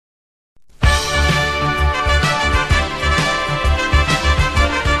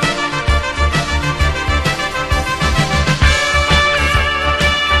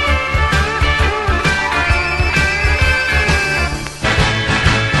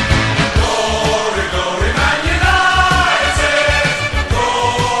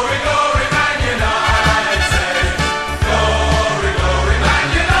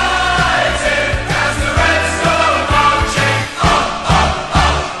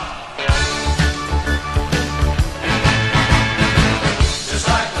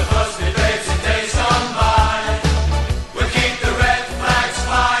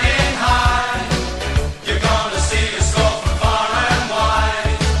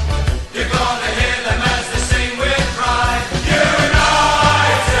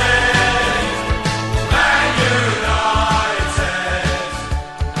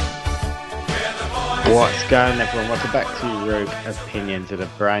What's going on, everyone? Welcome back to Rogue Opinions with a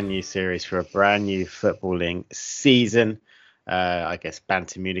brand new series for a brand new footballing season. I guess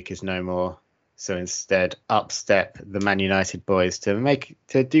Banter Munich is no more. So instead, up step the Man United boys to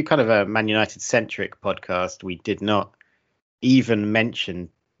do kind of a Man United centric podcast. We did not even mention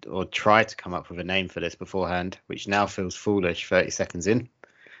or try to come up with a name for this beforehand, which now feels foolish 30 seconds in.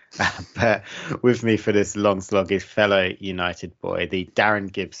 But with me for this long slog is fellow United boy, the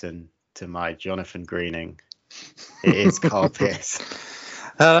Darren Gibson to my Jonathan Greening. It is Carl Pierce.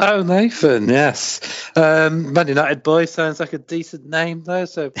 Hello, Nathan. Yes. Man United boy sounds like a decent name, though,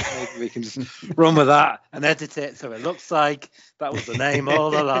 so maybe we can just run with that and edit it so it looks like that was the name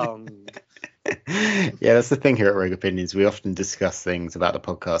all along. Yeah, that's the thing here at Rogue Opinions. We often discuss things about the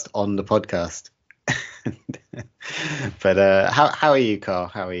podcast on the podcast. But how are you, Carl?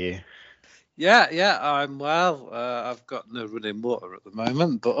 How are you? Yeah, I'm well. I've got no running water at the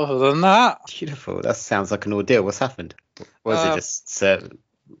moment, but other than that... Beautiful. That sounds like an ordeal. What's happened? Was it just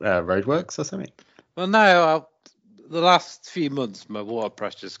roadworks or something? Well, no, the last few months my water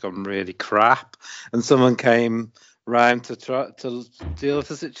pressure's gone really crap, and someone came round to try to deal with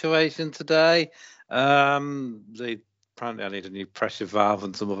the situation today. Apparently I need a new pressure valve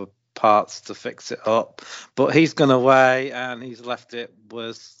and some other parts to fix it up, but he's gone away and he's left it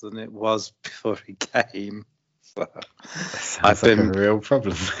worse than it was before he came. So I've been a real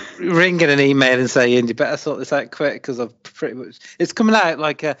problem. Ringing an email and saying you better sort this out quick because I've pretty much it's coming out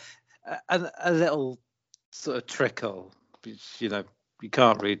like a little sort of trickle, which you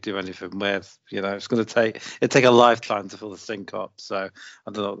can't really do anything with. It's going to take a lifetime to fill the sink up. So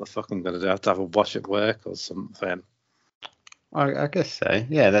I don't know what the fuck I'm going to do. I have to have a wash at work or something. I guess so.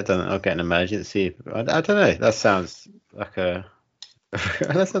 Yeah, I'll get an emergency. I don't know. That sounds like a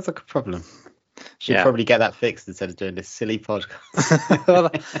problem. Should probably get that fixed instead of doing this silly podcast.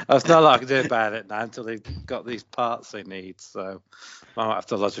 Well, there's not a lot I can do about it now until they've got these parts they need. So I might have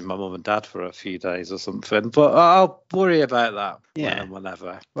to lodge with my mum and dad for a few days or something. But I'll worry about that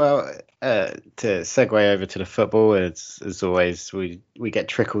whenever. Well, to segue over to the football, as always, we get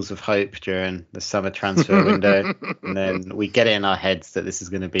trickles of hope during the summer transfer window. And then we get it in our heads that this is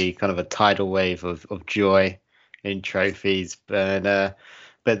going to be kind of a tidal wave of joy in trophies. But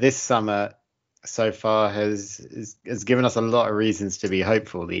this summer so far has given us a lot of reasons to be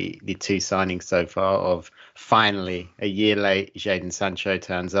hopeful. The two signings so far of finally a year late Jadon Sancho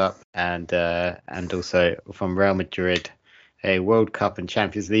turns up, and also from Real Madrid a World Cup and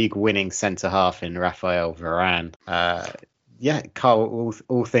Champions League winning centre half in Rafael Varane. Carl,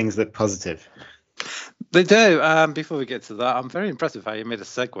 all things look positive. They do. Before we get to that, I'm very impressed with how you made a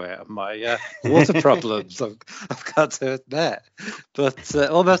segue out of my water problems. I've got to admit, but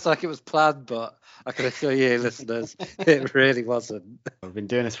almost like it was planned. But I can assure you, listeners, it really wasn't. I've been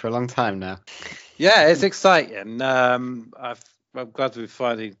doing this for a long time now. Yeah, it's exciting. I'm glad we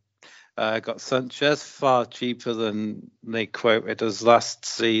finally got Sanchez, far cheaper than they quoted us last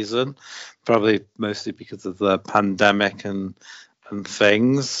season, probably mostly because of the pandemic and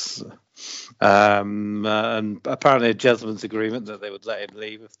things. And apparently a gentleman's agreement that they would let him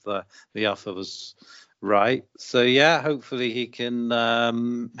leave if the offer was right. So yeah, hopefully he can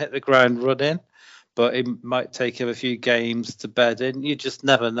hit the ground running, but it might take him a few games to bed in. You just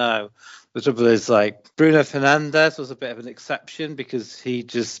never know. The trouble is, like, Bruno Fernandes was a bit of an exception because he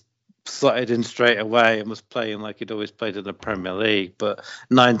just slotted in straight away and was playing like he'd always played in the Premier League. But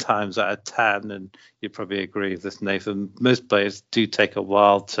 9 times out of 10, and you probably agree with this, Nathan, most players do take a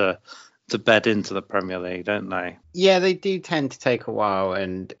while to bed into the Premier League, don't they? Yeah, they do tend to take a while,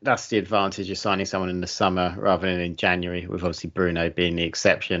 and that's the advantage of signing someone in the summer rather than in January, with obviously Bruno being the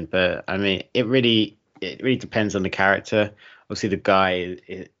exception. But I mean, it really depends on the character. Obviously, the guy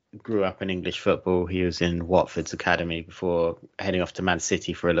grew up in English football. He was in Watford's academy before heading off to Man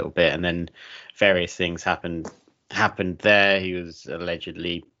City for a little bit, and then various things happened there. He was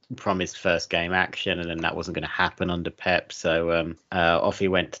allegedly promised first game action, and then that wasn't going to happen under Pep. So off he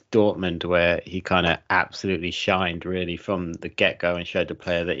went to Dortmund, where he kind of absolutely shined really from the get-go and showed the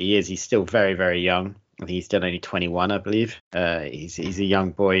player that he is. He's still very, very young. I think he's still only 21, I believe. He's a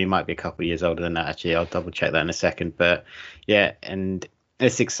young boy. He might be a couple of years older than that, actually. I'll double check that in a second. But yeah, and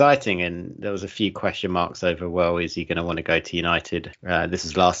it's exciting, and there was a few question marks over, well, is he going to want to go to United? This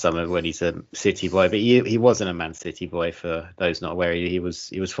was last summer when he's a City boy, but he wasn't a Man City boy. For those not aware, he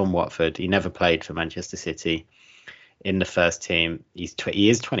was from Watford. He never played for Manchester City in the first team. He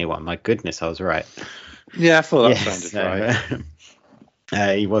is 21. My goodness, I was right. Yeah, I thought that sounded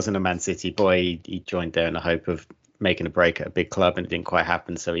right. He wasn't a Man City boy. He joined there in the hope of making a break at a big club, and it didn't quite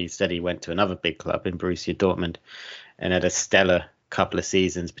happen. So he went to another big club in Borussia Dortmund and had a stellar couple of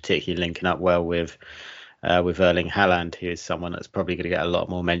seasons, particularly linking up well with Erling Haaland, who is someone that's probably going to get a lot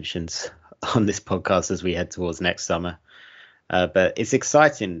more mentions on this podcast as we head towards next summer. But it's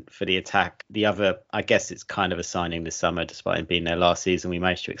exciting for the attack. The other, I guess it's kind of a signing this summer, despite him being there last season. We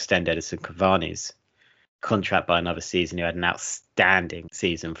managed to extend Edison Cavani's contract by another season. Who had an outstanding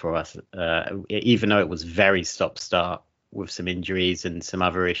season for us, even though it was very stop-start with some injuries and some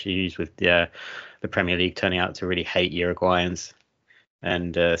other issues with the Premier League turning out to really hate Uruguayans.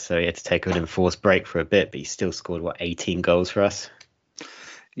 And so he had to take an enforced break for a bit, but he still scored, 18 goals for us?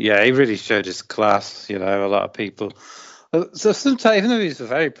 Yeah, he really showed his class. A lot of people. So sometimes, even though he's a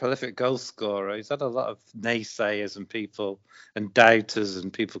very prolific goal scorer, he's had a lot of naysayers and people and doubters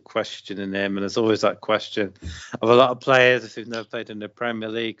and people questioning him. And there's always that question of a lot of players, if they've never played in the Premier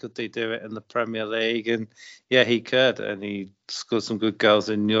League, could they do it in the Premier League? And yeah, he could. And he scored some good goals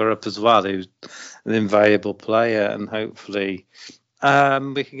in Europe as well. He was an invaluable player, and hopefully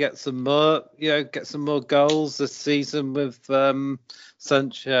we can get some more, goals this season with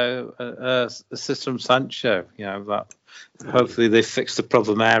Sancho, assist from Sancho. That hopefully they fix the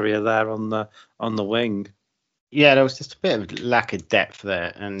problem area there on the wing. Yeah, there was just a bit of lack of depth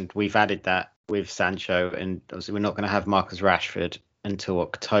there, and we've added that with Sancho, and obviously we're not going to have Marcus Rashford until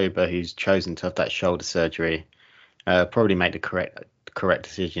October, who's chosen to have that shoulder surgery. Probably make the correct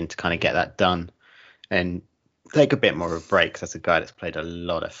decision to kind of get that done and take a bit more of a break. That's a guy that's played a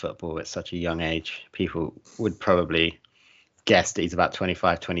lot of football at such a young age. People would probably guess that he's about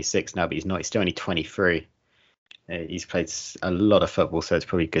 25, 26 now, but he's not. He's still only 23. He's played a lot of football, so it's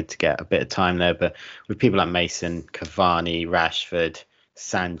probably good to get a bit of time there. But with people like Mason, Cavani, Rashford,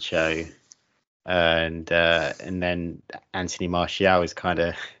 Sancho, and then Anthony Martial is kind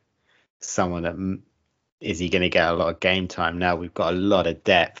of someone that is he going to get a lot of game time now? We've got a lot of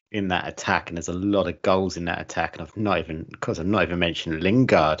depth in that attack, and there's a lot of goals in that attack. And I've not even mentioned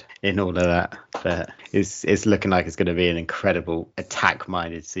Lingard in all of that. But it's looking like it's going to be an incredible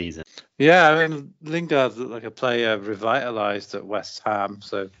attack-minded season. Yeah, I mean, Lingard looked like a player revitalised at West Ham,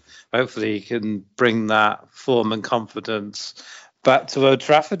 so hopefully he can bring that form and confidence back to Old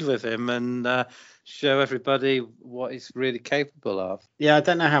Trafford with him and show everybody what he's really capable of. Yeah, I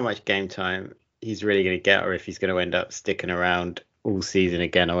don't know how much game time he's really going to get, or if he's going to end up sticking around all season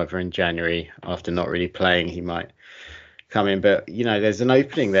again. However, in January, after not really playing, he might come in. But there's an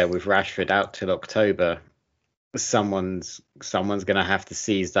opening there with Rashford out till October. Someone's going to have to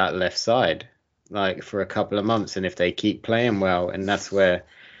seize that left side, for a couple of months. And if they keep playing well, and that's where,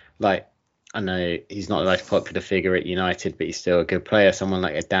 I know he's not the most popular figure at United, but he's still a good player. Someone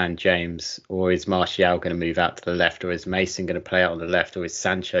like a Dan James, or is Martial going to move out to the left, or is Mason going to play out on the left, or is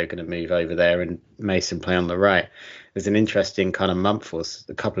Sancho going to move over there and Mason play on the right? There's an interesting kind of month or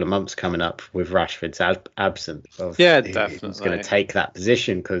a couple of months coming up with Rashford's absence. Yeah, definitely. He's going to take that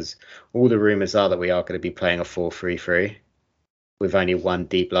position, because all the rumours are that we are going to be playing a 4-3-3 with only one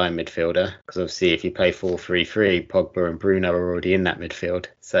deep line midfielder, because obviously if you play 4-3-3, Pogba and Bruno are already in that midfield,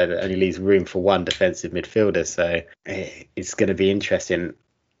 so that only leaves room for one defensive midfielder. So it's going to be interesting.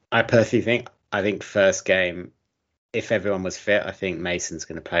 I personally think first game, if everyone was fit, I think Mason's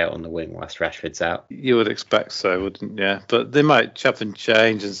going to play out on the wing whilst Rashford's out. You would expect so, wouldn't you? But they might chop and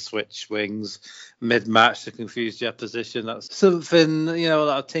change and switch wings mid-match to confuse the opposition. That's something a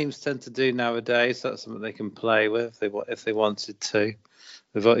lot of teams tend to do nowadays. That's something they can play with if they wanted to.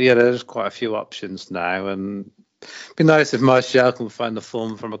 There's quite a few options now, and it'd be nice if Martial can find the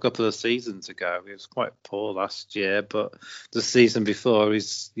form from a couple of seasons ago. He was quite poor last year, but the season before he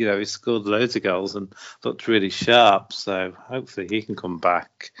scored loads of goals and looked really sharp. So hopefully he can come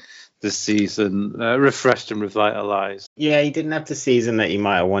back this season, refreshed and revitalised. Yeah, he didn't have the season that he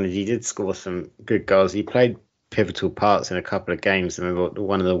might have wanted. He did score some good goals. He played pivotal parts in a couple of games. I remember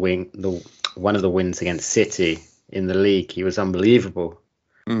one of the wins against City in the league. He was unbelievable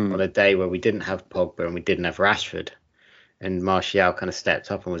on a day where we didn't have Pogba and we didn't have Rashford, and Martial kind of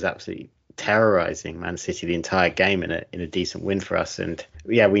stepped up and was absolutely terrorising Man City the entire game in a decent win for us. And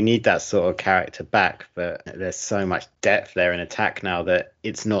yeah, we need that sort of character back, but there's so much depth there in attack now that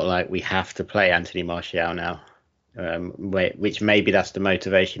it's not like we have to play Anthony Martial now, which maybe that's the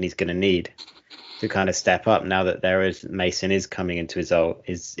motivation he's going to need to kind of step up now that Mason is coming into his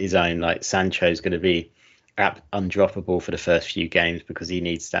own. Like Sancho's going to be undroppable for the first few games because he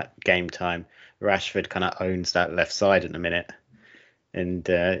needs that game time. Rashford kind of owns that left side at the minute. And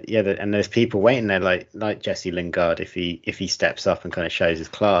and there's people waiting there like Jesse Lingard. If he steps up and kind of shows his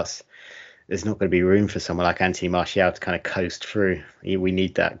class, there's not going to be room for someone like Anthony Martial to kind of coast through. We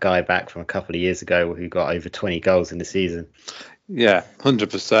need that guy back from a couple of years ago who got over 20 goals in the season. Yeah,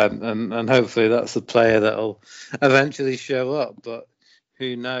 100%, and hopefully that's the player that'll eventually show up. But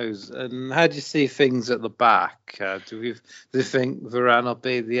who knows? And how do you see things at the back? Do you think Varane will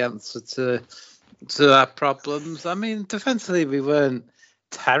be the answer to our problems? I mean, defensively we weren't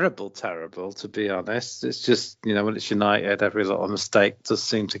terrible, to be honest. It's just, when it's United, every little mistake does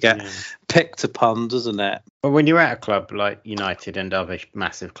seem to get picked upon, doesn't it? Well, when you're at a club like United and other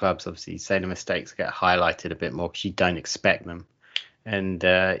massive clubs, obviously, you say the mistakes get highlighted a bit more because you don't expect them. And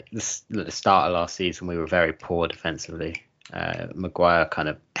at the start of last season, we were very poor defensively. Maguire kind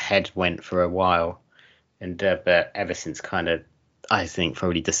of head went for a while, and but ever since kind of, I think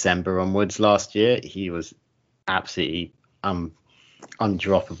probably December onwards last year, he was absolutely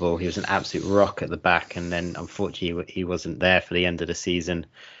undroppable. He was an absolute rock at the back, and then unfortunately he wasn't there for the end of the season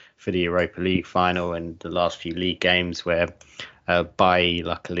for the Europa League final and the last few league games where Bailly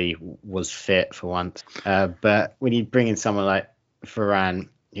luckily was fit for once. But when you bring in someone like Varane,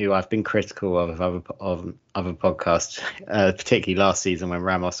 who I've been critical of other podcasts, particularly last season when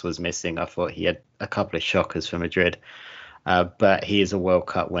Ramos was missing, I thought he had a couple of shockers for Madrid. But he is a World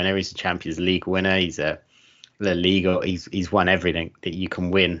Cup winner. He's a Champions League winner. He's a La Liga. He's won everything that you can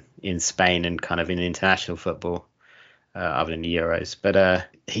win in Spain and kind of in international football, other than the Euros. But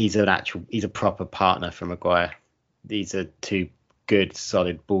he's a proper partner for Maguire. These are two good,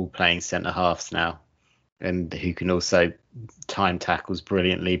 solid ball playing centre halves now, and who can also time tackles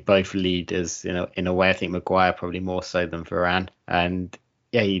brilliantly. Both leaders, in a way. I think Maguire probably more so than Varane. And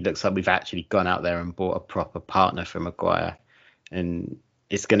yeah, he looks like we've actually gone out there and bought a proper partner for Maguire. And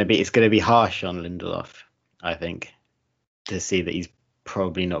it's gonna be harsh on Lindelof, I think, to see that he's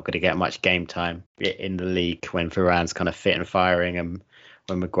probably not going to get much game time in the league when Varane's kind of fit and firing, and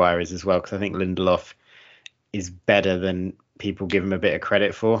when Maguire is as well. Because I think Lindelof is better than people give him a bit of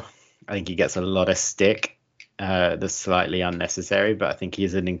credit for. I think he gets a lot of stick that's slightly unnecessary, but I think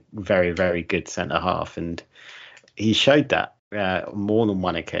he's a very, very good centre half, and he showed that more than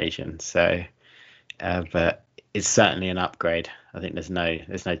one occasion. So, but it's certainly an upgrade. I think there's no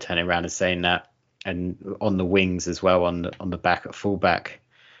turning around and saying that. And on the wings as well, on the back at fullback,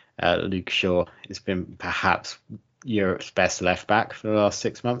 Luke Shaw has been perhaps Europe's best left back for the last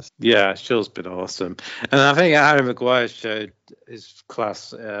 6 months. Yeah, Shaw's been awesome, and I think Harry Maguire showed his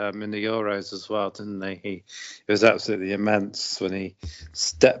class in the Euros as well, didn't he? He was absolutely immense when he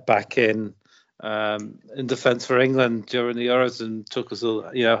stepped back in defence for England during the Euros and took us,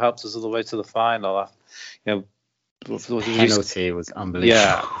 helped us all the way to the final. The penalty was unbelievable.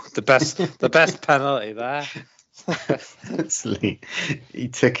 Yeah, the best penalty there. He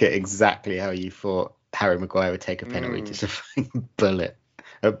took it exactly how you thought Harry Maguire would take a penalty, just a fucking bullet.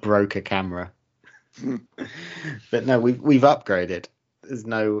 It broke a camera. But no, we've upgraded. There's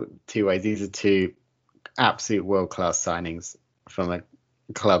no two ways. These are two absolute world-class signings from a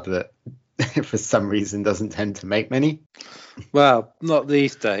club that for some reason doesn't tend to make many. Well, not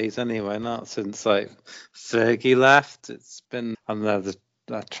these days anyway, not since Fergie left. It's been, I don't know, the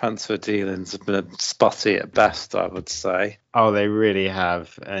transfer dealings have been spotty at best, I would say. Oh, they really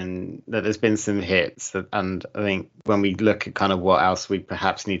have. And there's been some hits. And I think when we look at kind of what else we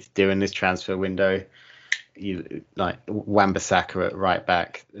perhaps need to do in this transfer window, like Wan-Bissaka at right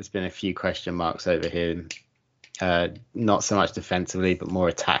back, there's been a few question marks over him. Not so much defensively, but more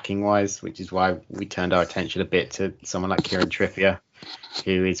attacking wise, which is why we turned our attention a bit to someone like Kieran Trippier,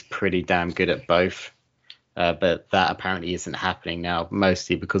 who is pretty damn good at both. But that apparently isn't happening now,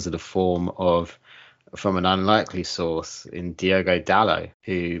 mostly because of the form from an unlikely source in Diogo Dalot,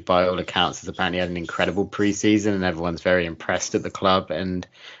 who by all accounts has apparently had an incredible preseason and everyone's very impressed at the club. And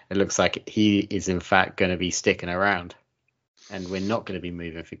it looks like he is in fact going to be sticking around, and we're not going to be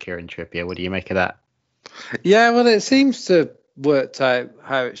moving for Kieran Trippier. What do you make of that? Yeah, well, it seems to have worked out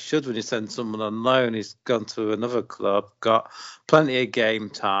how it should when you send someone on loan. He's gone to another club, got plenty of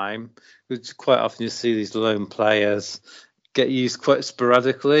game time, which quite often you see these loan players get used quite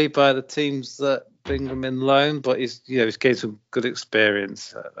sporadically by the teams that bring them in loan. But he's gained some good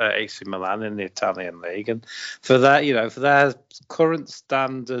experience at AC Milan in the Italian league, and for that, for their current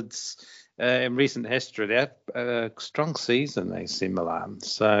standards in recent history, they had a strong season, AC Milan.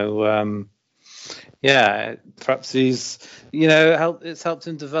 So. Yeah, perhaps he's, it's helped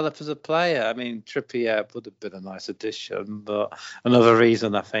him develop as a player. I mean, Trippier would have been a nice addition, but another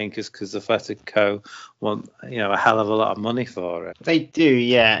reason I think is because Atletico want, a hell of a lot of money for it. They do,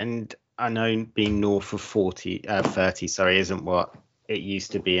 yeah, and I know being north of 30, isn't what it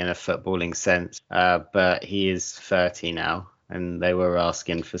used to be in a footballing sense, but he is 30 now. And they were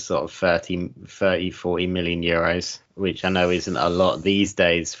asking for sort of 40 million euros, which I know isn't a lot these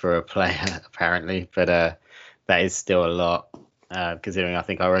days for a player, apparently. But that is still a lot. considering I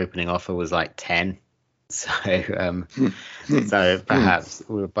think our opening offer was like 10. So perhaps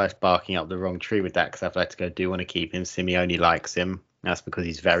we were both barking up the wrong tree with that, because Atletico do want to keep him. Simeone likes him. That's because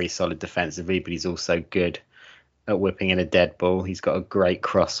he's very solid defensively, but he's also good at whipping in a dead ball. He's got a great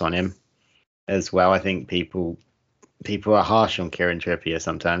cross on him as well. I think people are harsh on Kieran Trippier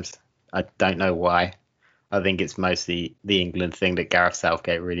sometimes. I don't know why. I think it's mostly the England thing that Gareth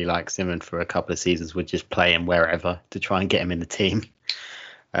Southgate really likes him, and for a couple of seasons would just play him wherever to try and get him in the team.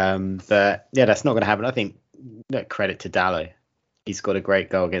 But yeah, that's not going to happen. I think credit to Dalot. He's got a great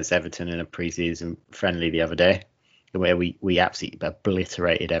goal against Everton in a pre-season friendly the other day, where we absolutely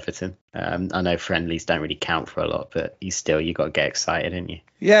obliterated Everton. I know friendlies don't really count for a lot, but you got to get excited, didn't you?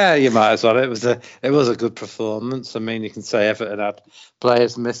 Yeah, you might as well. It was a good performance. I mean, you can say Everton had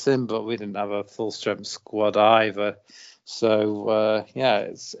players missing, but we didn't have a full strength squad either. So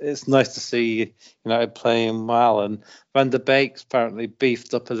it's nice to see United playing well, and Van der Beek's apparently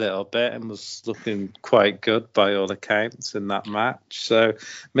beefed up a little bit and was looking quite good by all accounts in that match. So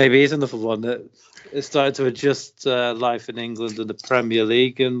maybe he's another one that is starting to adjust life in England and the Premier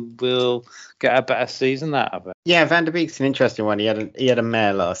League, and will get a better season out of it. Yeah, Van der Beek's an interesting one. He had a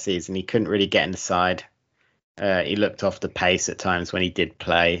mare last season. He couldn't really get in the side. He looked off the pace at times when he did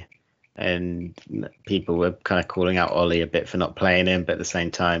play. And people were kind of calling out Ollie a bit for not playing him, but at the same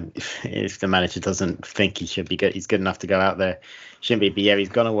time, if the manager doesn't think he should be good, he's good enough to go out there, shouldn't be. But yeah, he's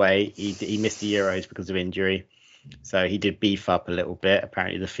gone away. He missed the Euros because of injury, so he did beef up a little bit.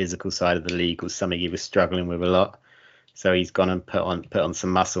 Apparently, the physical side of the league was something he was struggling with a lot. So he's gone and put on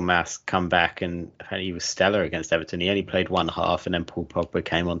some muscle mass, come back, and apparently he was stellar against Everton. He only played one half, and then Paul Pogba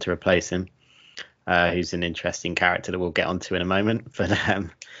came on to replace him, who's an interesting character that we'll get onto in a moment.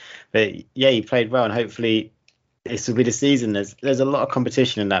 But yeah, he played well, and hopefully this will be the season. There's a lot of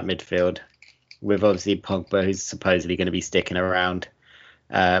competition in that midfield, with obviously Pogba, who's supposedly going to be sticking around.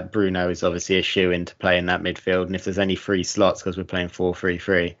 Bruno is obviously a shoe-in to play in that midfield, and if there's any free slots, because we're playing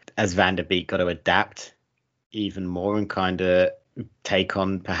 4-3-3, has Van der Beek got to adapt even more and kind of take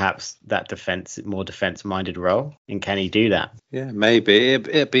on perhaps that more defense-minded role? And can he do that? Yeah, maybe.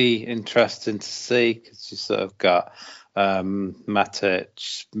 It'd be interesting to see, because you sort of got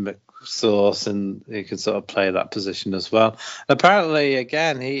Matic, McSauce, and he can sort of play that position as well. Apparently,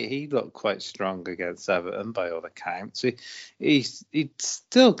 again, he looked quite strong against Everton by all accounts. He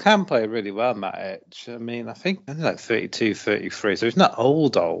still can play really well, Matic. I mean, I think he's like 32, 33, so he's not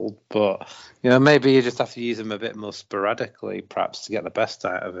old, but maybe you just have to use him a bit more sporadically, perhaps, to get the best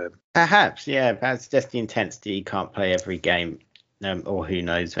out of him. Perhaps just the intensity. He can't play every game. Or who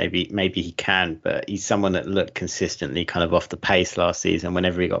knows, maybe he can, but he's someone that looked consistently kind of off the pace last season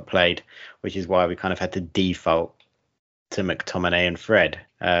whenever he got played, which is why we kind of had to default to McTominay and Fred,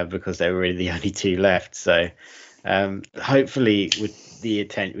 because they were really the only two left. So hopefully with the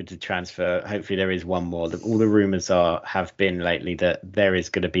transfer, hopefully there is one more. All the rumours have been lately that there is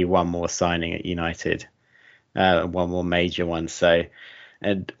going to be one more signing at United, one more major one. So,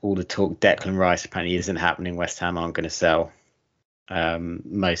 and all the talk, Declan Rice apparently isn't happening. West Ham aren't going to sell.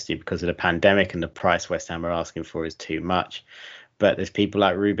 Mostly because of the pandemic, and the price West Ham are asking for is too much. But there's people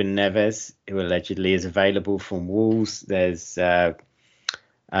like Ruben Neves, who allegedly is available from Wolves. There's Saul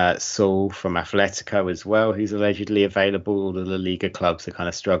from Atletico as well, who's allegedly available. All the La Liga clubs are kind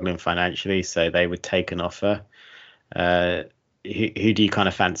of struggling financially, so they would take an offer. Who do you kind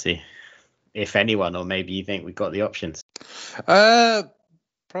of fancy, if anyone, or maybe you think we've got the options?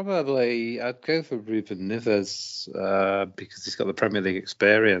 Probably I'd go for Ruben Neves because he's got the Premier League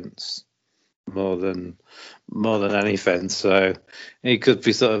experience more than anything. So he could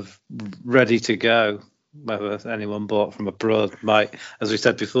be sort of ready to go. Whether anyone bought from abroad might, as we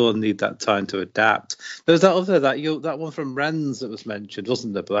said before, need that time to adapt. There's that one from Rennes that was mentioned,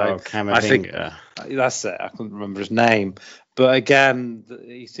 wasn't there, Blake? Camavinga. I think that's it. I couldn't remember his name. But again,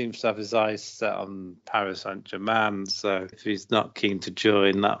 he seems to have his eyes set on Paris Saint-Germain. So if he's not keen to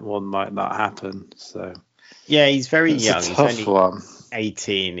join, that one might not happen. So yeah, he's very young. It's a tough one.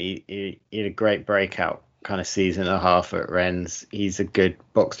 18. He had a great breakout kind of season and a half at Rennes. He's a good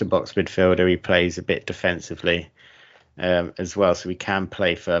box-to-box midfielder. He plays a bit defensively as well, so he can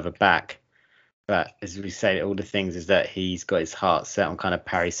play further back. But as we say, all the things is that he's got his heart set on kind of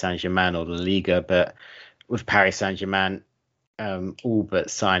Paris Saint-Germain or the Liga. But with Paris Saint-Germain, all but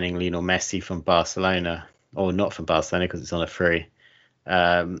signing Lionel Messi from Barcelona, or not from Barcelona because it's on a free.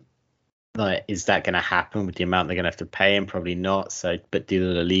 Is that going to happen with the amount they're going to have to pay him? Probably not. So, but do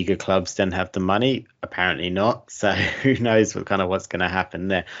the La Liga clubs then have the money? Apparently not. So who knows what's going to happen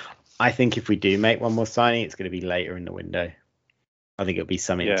there. I think if we do make one more signing, it's going to be later in the window. I think it'll be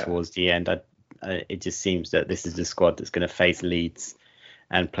something towards the end. it just seems that this is the squad that's going to face Leeds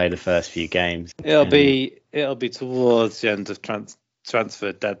and play the first few games. It'll be towards the end of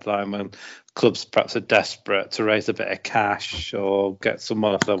transfer deadline when clubs perhaps are desperate to raise a bit of cash or get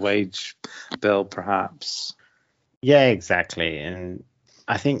someone off their wage bill, perhaps. Yeah, exactly. And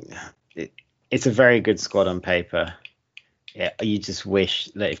I think it's a very good squad on paper. Yeah, you just wish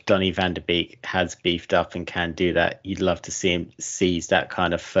that if Donny van de Beek has beefed up and can do that, you'd love to see him seize that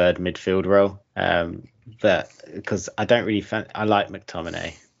kind of third midfield role. But because I don't really I like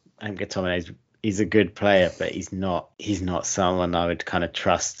McTominay. I think he's a good player, but he's not someone I would kind of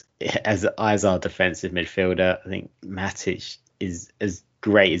trust as our defensive midfielder. I think Matic is as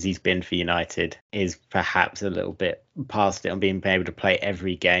great as he's been for United, is perhaps a little bit past it on being able to play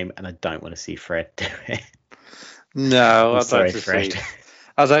every game, and I don't want to see Fred do it. No, I'd like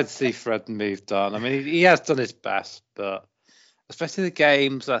to see Fred moved on. I mean, he has done his best, but especially the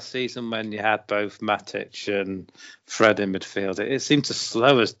games last season when you had both Matic and Fred in midfield, it seemed to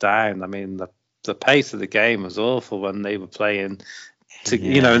slow us down. I mean, the pace of the game was awful when they were playing,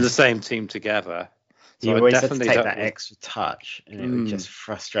 in the same team together. So you always have to take that extra touch, and it would just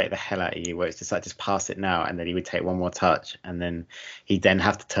frustrate the hell out of you. Where it's just like, just pass it now, and then he would take one more touch, and then he'd then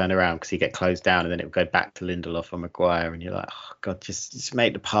have to turn around because he'd get closed down, and then it would go back to Lindelof or Maguire, and you're like, oh god, just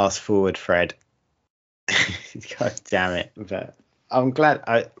make the pass forward, Fred. God damn it! But I'm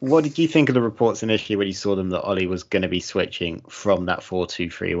glad. What did you think of the reports initially when you saw them that Ollie was going to be switching from that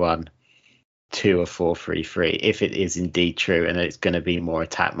 4-2-3-1 to a 4-3-3, if it is indeed true, and it's going to be more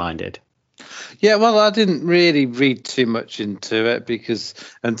attack minded? Yeah, well, I didn't really read too much into it because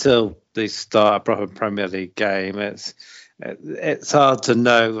until they start a proper Premier League game, it's hard to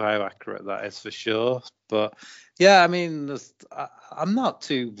know how accurate that is for sure. But yeah, I mean, I'm not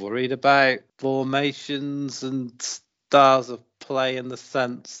too worried about formations and styles of play in the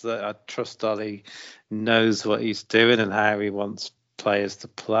sense that I trust Ollie knows what he's doing and how he wants players to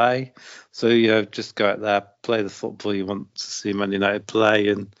play. So, just go out there, play the football you want to see Man United play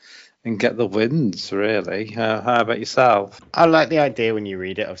and get the wins, really. How about yourself? I like the idea when you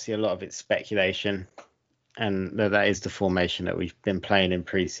read it. Obviously, a lot of it's speculation, and that is the formation that we've been playing in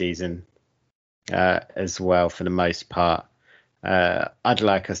pre-season as well for the most part. I'd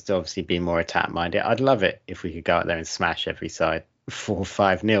like us to obviously be more attack-minded. I'd love it if we could go out there and smash every side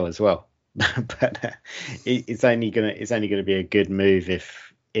 4-5-0 as well. But it's only gonna be a good move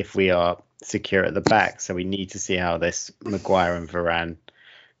if we are secure at the back. So we need to see how this Maguire and Varane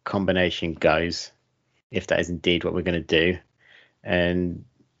combination goes, if that is indeed what we're going to do. And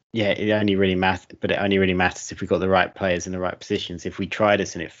yeah, it only really matters if we've got the right players in the right positions. If we try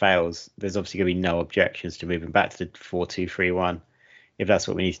this and it fails, there's obviously going to be no objections to moving back to the 4-2-3-1 if that's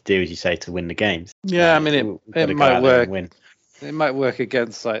what we need to do, as you say, to win the games. Yeah, I mean, it might work. It might work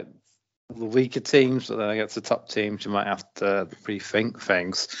against like the weaker teams, but then against the top teams, you might have to rethink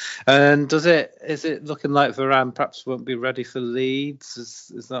things. And is it looking like Varane perhaps won't be ready for Leeds?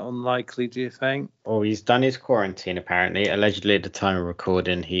 Is that unlikely, do you think? Oh, he's done his quarantine apparently. Allegedly, at the time of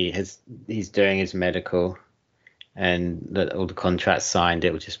recording, he's doing his medical, and all the contracts signed.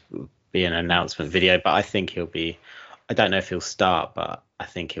 It will just be an announcement video. But I think he'll be. I don't know if he'll start, but I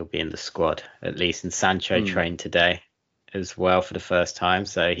think he'll be in the squad at least. And Sancho trained today as well for the first time,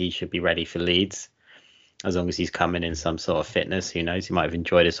 so he should be ready for Leeds as long as he's coming in some sort of fitness. Who knows, he might have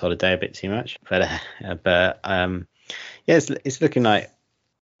enjoyed his holiday a bit too much, but it's looking like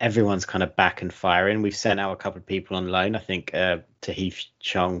everyone's kind of back and firing. We've sent out a couple of people on loan. I think Tahith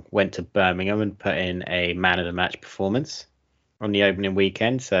Chong went to Birmingham and put in a man of the match performance on the opening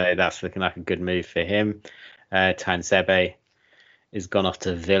weekend, so that's looking like a good move for him. Tansebe has gone off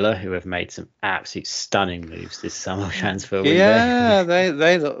to Villa, who have made some absolute stunning moves this summer transfer window. Yeah,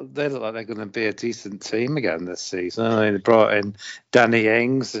 they look like they're going to be a decent team again this season. I mean, they brought in Danny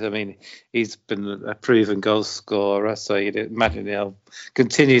Ings. I mean, he's been a proven goal scorer, so you'd imagine he'll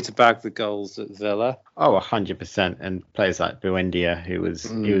continue to bag the goals at Villa. Oh, 100%. And players like Buendia, who was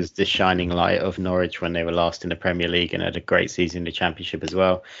the shining light of Norwich when they were last in the Premier League and had a great season in the Championship as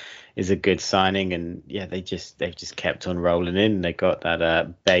well, is a good signing. And yeah, they've just kept on rolling in. They got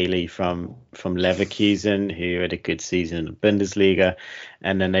that Bailey from Leverkusen, who had a good season in the Bundesliga,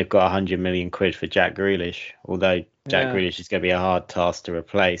 and then they've got 100 million quid for Jack Grealish. Although Jack Grealish is going to be a hard task to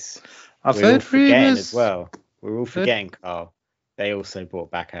replace. We're all forgetting, Carl. They also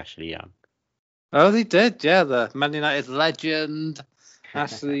brought back Ashley Young. Oh, they did, yeah. The Man United legend,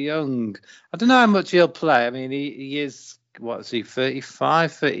 Ashley Young. I don't know how much he'll play. I mean, he is, what is he,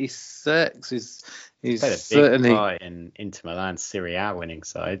 35, 36? He's played a big certainly. part in Inter Milan's Serie A winning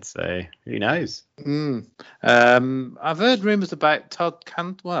side, so who knows? I've heard rumours about Todd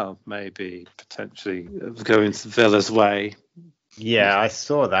Cantwell maybe potentially going to Villa's way. Yeah, I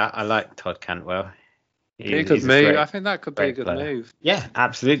saw that. I like Todd Cantwell. Be a good move. I think that could be a good move. Yeah,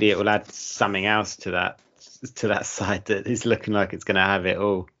 absolutely. It will add something else to that side that is looking like it's going to have it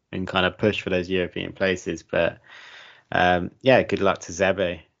all and kind of push for those European places. But yeah, good luck to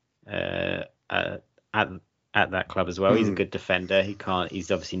Zebe at that club as well. He's a good defender.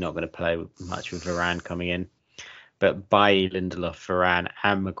 He's obviously not going to play much with Varane coming in. But Bailly, Lindelof, Varane,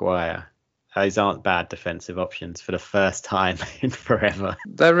 and Maguire, those aren't bad defensive options for the first time in forever.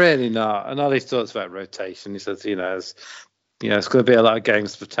 They're really not. And Ollie talks about rotation. He says, it's going to be a lot of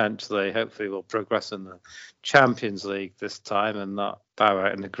games potentially. Hopefully, we'll progress in the Champions League this time and not bow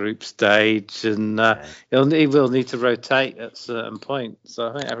out in the group stage. And he will need to rotate at certain points. So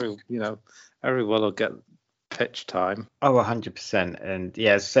I think everyone will get pitch time. Oh, 100%. And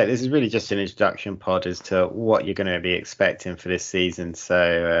yeah, as I said, this is really just an introduction pod as to what you're going to be expecting for this season.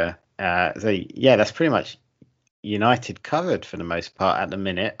 So yeah, that's pretty much United covered for the most part at the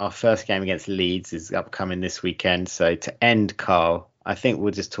minute. Our first game against Leeds is upcoming this weekend. So to end, Carl, I think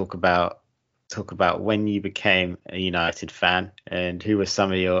we'll just talk about when you became a United fan and who are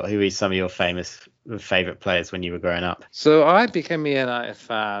some of your favorite players when you were growing up. So I became a United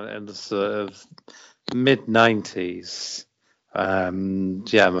fan in the sort of mid-90s.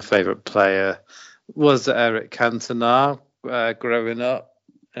 My favorite player was Eric Cantona growing up,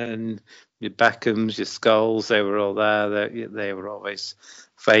 and your Beckhams, your Scholes, they were all there. They were always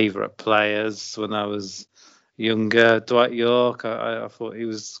favourite players when I was younger. Dwight York, I thought he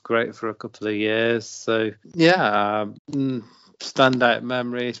was great for a couple of years. So, yeah, standout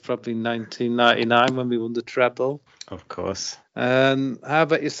memories, probably 1999 when we won the treble. Of course. How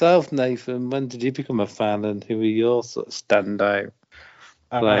about yourself, Nathan? When did you become a fan, and who were your sort of standout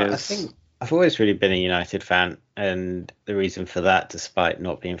players? I think I've always really been a United fan, and the reason for that, despite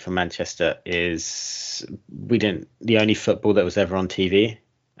not being from Manchester, is the only football that was ever on TV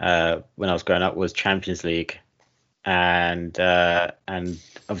when I was growing up was Champions League and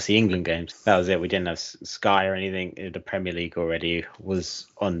obviously England games. That was it. We didn't have Sky or anything. The Premier League already was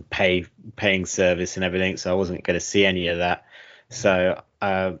on paying service and everything, so I wasn't going to see any of that. So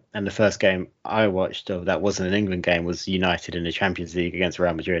and the first game I watched that wasn't an England game was United in the Champions League against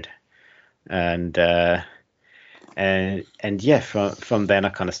Real Madrid. And yeah, from then I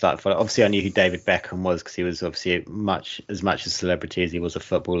kind of started following. Obviously, I knew who David Beckham was because he was obviously as much a celebrity as he was a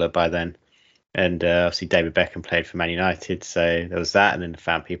footballer by then. And obviously, David Beckham played for Man United, so there was that. And then I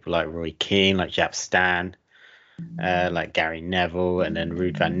found people like Roy Keane, like Jaap Stam, like Gary Neville, and then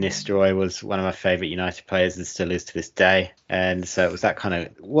Ruud van Nistelrooy was one of my favourite United players and still is to this day. And so it was that kind of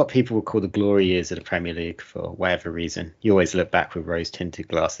what people would call the glory years of the Premier League for whatever reason. You always look back with rose-tinted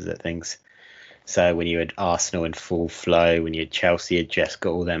glasses at things. So when you had Arsenal in full flow, when you had Chelsea had just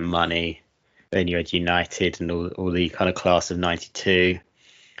got all their money, then you had United and all the kind of class of 92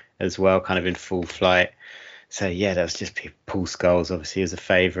 as well, kind of in full flight. So yeah, that was just Paul Scholes obviously as a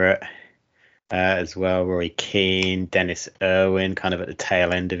favourite as well. Roy Keane, Dennis Irwin, kind of at the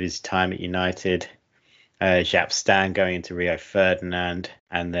tail end of his time at United. Jaap Stam going into Rio Ferdinand,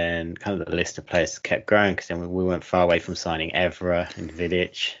 and then kind of the list of players kept growing because then we weren't far away from signing Evra and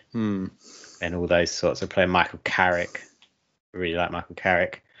Vidic and all those sorts of players. Michael Carrick, I really like Michael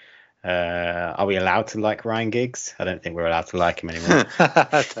Carrick. Are we allowed to like Ryan Giggs? I don't think we're allowed to like him anymore.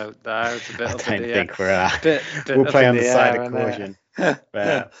 I don't know. It's a bit I don't think we're allowed. Bit we'll play on the side of caution.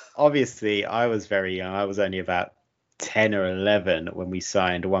 But obviously, I was very young. I was only about 10 or 11 when we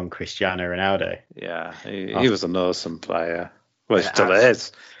signed one Cristiano Ronaldo. Yeah, he was an awesome player. Well, he still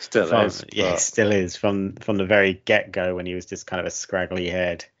is. Yeah, still is. From the very get-go when he was just kind of a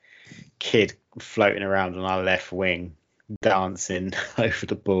scraggly-haired kid floating around on our left wing, dancing over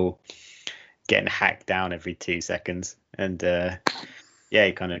the ball, getting hacked down every 2 seconds. And yeah,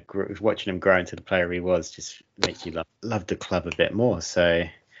 he kind of watching him grow into the player he was just makes you love the club a bit more. So,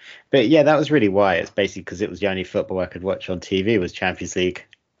 but yeah, that was really why. It's basically because it was the only football I could watch on TV was Champions League,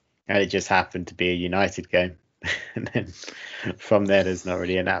 and it just happened to be a United game. And then from there, there's not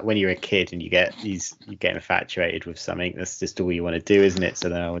really enough. When you're a kid and you get infatuated with something, that's just all you want to do, isn't it? So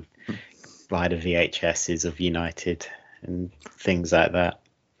then I would buy the VHSs of United and things like that.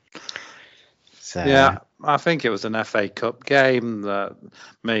 So yeah, I think it was an FA Cup game that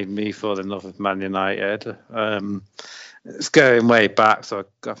made me fall in love with Man United. It's going way back, so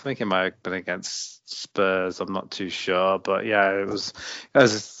I think it might have been against Spurs. I'm not too sure, but yeah, it was.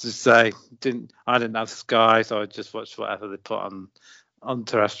 As I say, I didn't have Sky, so I just watched whatever they put on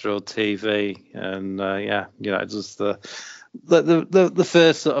terrestrial TV, and it was the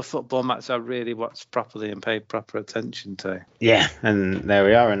first sort of football match I really watched properly and paid proper attention to. Yeah, and there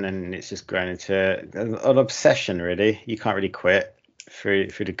we are, and then it's just grown into an obsession. Really, you can't really quit through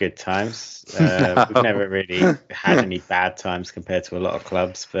the good times. No. We've never really had any bad times compared to a lot of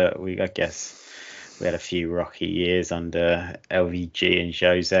clubs, but I guess we had a few rocky years under LVG and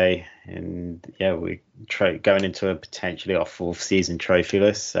Jose, and yeah, we going into a potentially our 4th season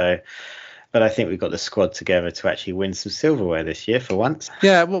trophyless. So, but I think we've got the squad together to actually win some silverware this year for once.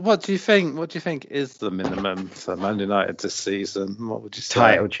 Yeah, well, what do you think? What do you think is the minimum for Man United this season? What would you say?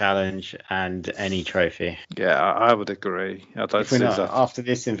 Title challenge and any trophy. Yeah, I would agree. After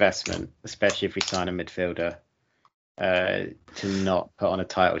this investment, especially if we sign a midfielder, to not put on a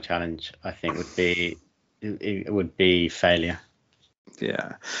title challenge, I think would be failure.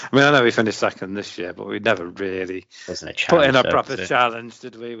 Yeah, I mean, I know we finished second this year, but we never really wasn't a challenge, put in a proper challenge,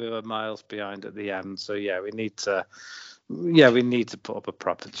 did we? We were miles behind at the end, so yeah, we need to put up a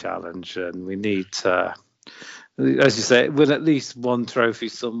proper challenge, and we need to, as you say, win at least one trophy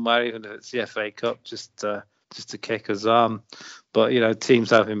somewhere, even if it's the FA Cup, just to kick us on. But teams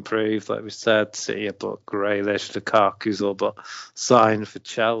have improved, like we said. City have bought Grealish, Lukaku's all but signed for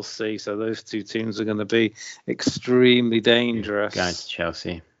Chelsea, so those two teams are going to be extremely dangerous. Going to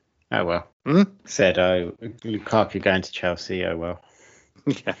Chelsea. Oh well. Said, Lukaku going to Chelsea. Oh well.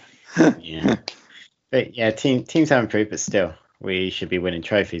 Yeah. But yeah, teams have improved, but still, we should be winning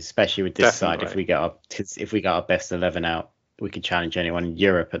trophies, especially with this side. If we get our best 11 out, we could challenge anyone in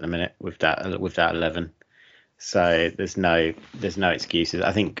Europe at the minute with that 11. So there's no excuses.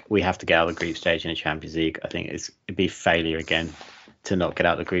 I think we have to get out of the group stage in the Champions League. I think it'd be failure again to not get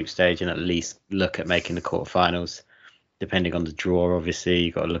out of the group stage and at least look at making the quarterfinals. Depending on the draw, obviously,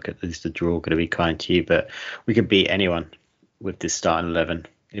 you've got to look at, is the draw going to be kind to you? But we could beat anyone with this starting 11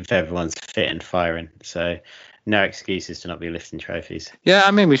 if everyone's fit and firing. So no excuses to not be lifting trophies. Yeah,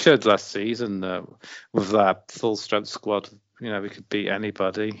 I mean, we showed last season with that full strength squad, we could beat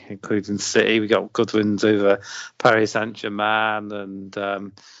anybody, including City. We got good wins over Paris Saint-Germain and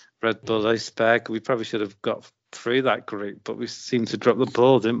Red Bull Leipzig. We probably should have got through that group, but we seemed to drop the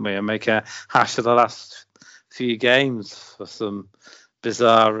ball, didn't we, and make a hash of the last few games for some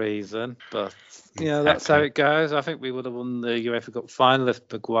bizarre reason. But that's how it goes. I think we would have won the UEFA Cup final if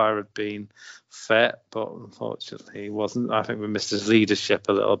Maguire had been fit, but unfortunately he wasn't. I think we missed his leadership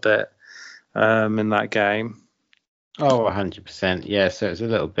a little bit in that game. Oh, 100%. Yeah, so it was a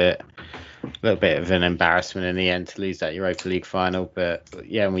little bit of an embarrassment in the end to lose that Europa League final, but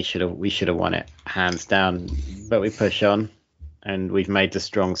yeah, we should have won it hands down. But we push on, and we've made the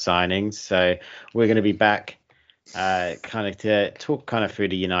strong signings, so we're going to be back, kind of to talk kind of through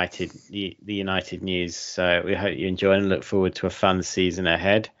the United news. So we hope you enjoy and look forward to a fun season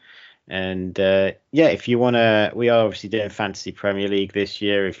ahead. And if you want to, we are obviously doing Fantasy Premier League this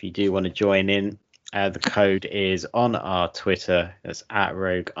year. If you do want to join in. The code is on our Twitter. That's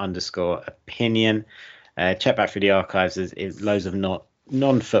 @rogue_opinion. Check back through the archives. There's loads of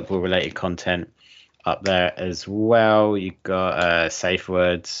non-football related content up there as well. You've got Safe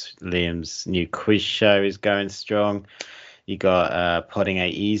Words. Liam's new quiz show is going strong. You got Podding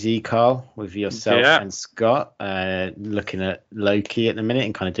Ain't Easy, Carl, with yourself and Scott, looking at Loki at the minute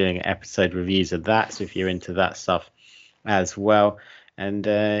and kind of doing episode reviews of that. So if you're into that stuff as well. And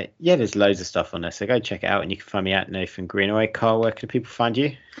there's loads of stuff on there, so go check it out. And you can find me at Nathan Greenaway. Carl, where can people find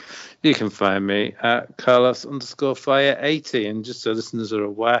you? You can find me at Carlos_Fire80. And just so listeners are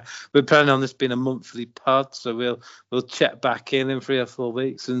aware, we're planning on this being a monthly pod, so we'll check back in 3 or 4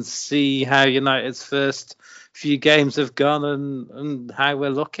 weeks and see how United's first few games have gone and how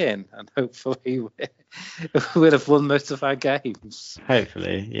we're looking. And hopefully we'll have won most of our games.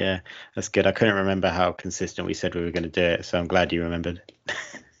 Hopefully, yeah. That's good. I couldn't remember how consistent we said we were going to do it, so I'm glad you remembered.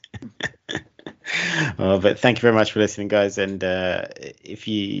 But thank you very much for listening, guys. And if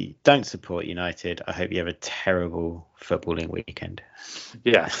you don't support United, I hope you have a terrible footballing weekend.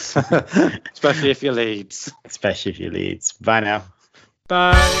 Yes, especially if you're Leeds. Bye now.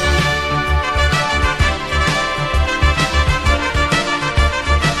 Bye.